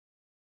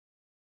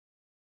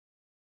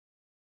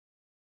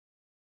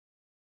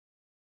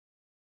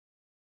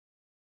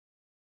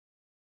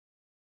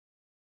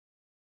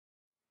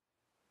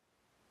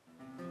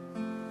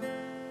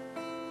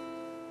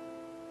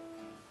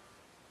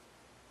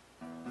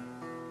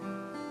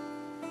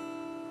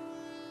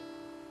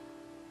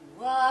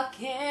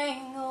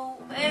walking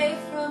away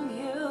from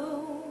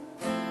you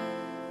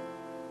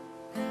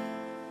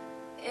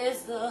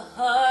is the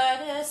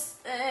hardest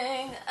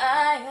thing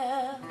I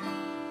have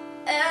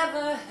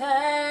ever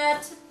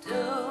had to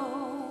do.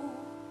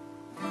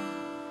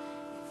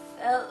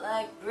 It felt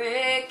like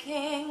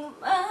breaking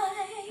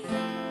my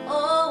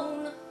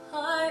own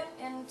heart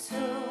in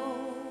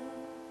two,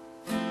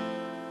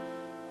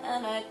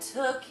 and I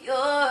took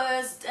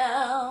yours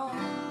down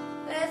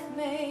with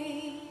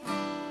me,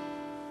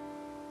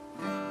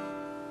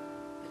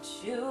 but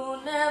you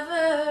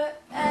never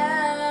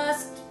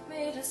asked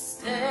me to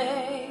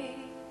stay.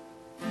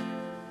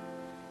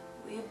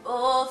 We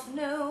both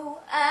knew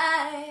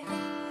I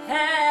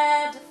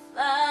had to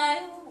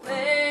fly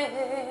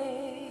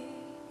away.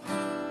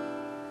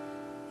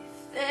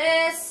 If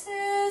this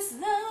is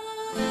the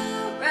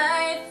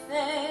right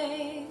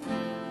thing,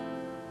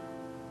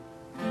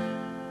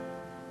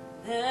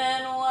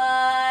 then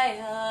why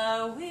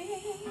are we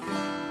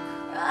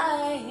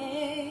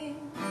crying?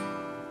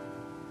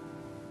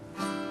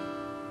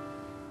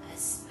 I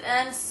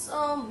spent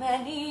so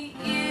many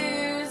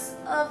years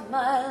of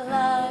my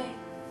life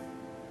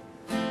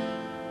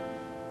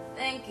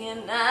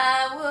thinking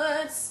I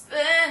would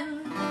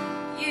spend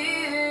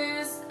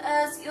years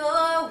as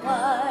your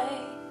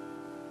wife.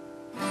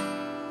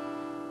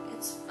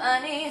 It's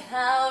funny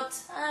how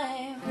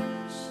time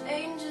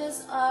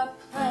changes our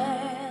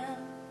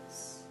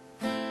plans,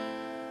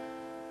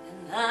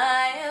 and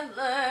I have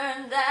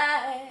learned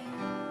I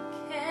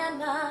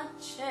cannot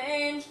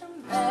change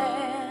a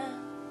man.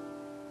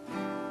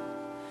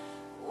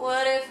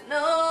 What if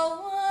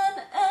no one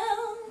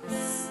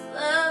else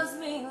loves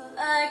me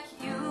like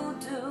you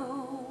do?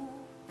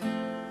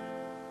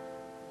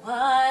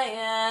 Why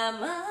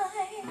am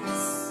I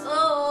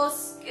so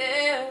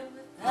scared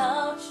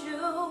without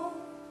you?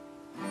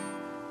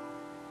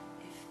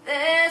 If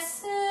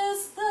this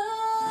is the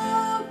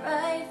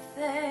right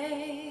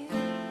thing,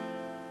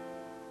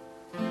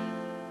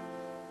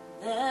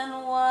 then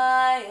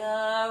why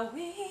are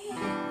we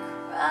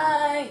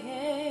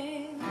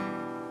crying?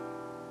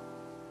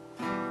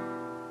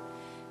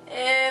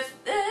 If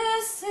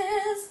this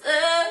is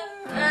the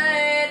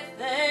right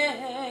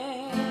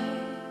thing,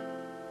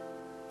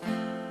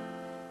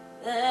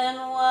 then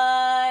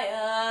why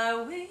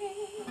are we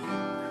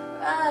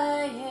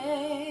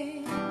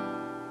crying?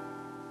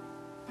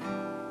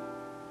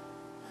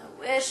 I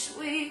wish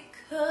we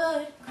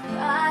could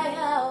cry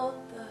out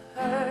the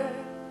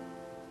hurt.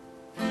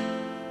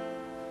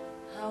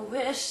 I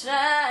wish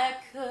I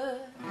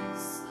could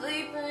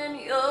sleep in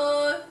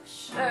your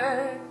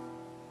shirt.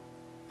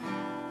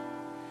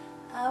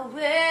 I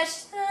wish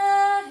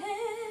that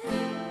it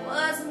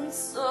wasn't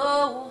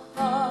so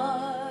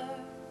hard.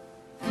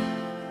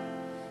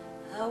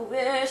 I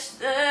wish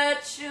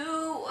that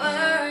you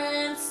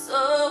weren't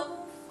so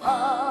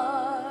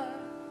far.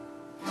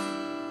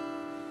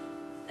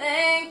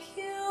 Thank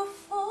you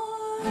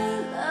for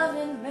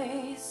loving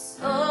me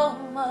so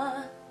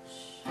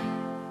much,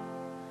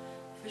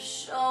 for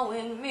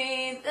showing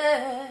me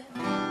that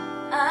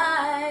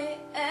I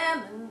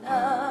am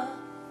enough.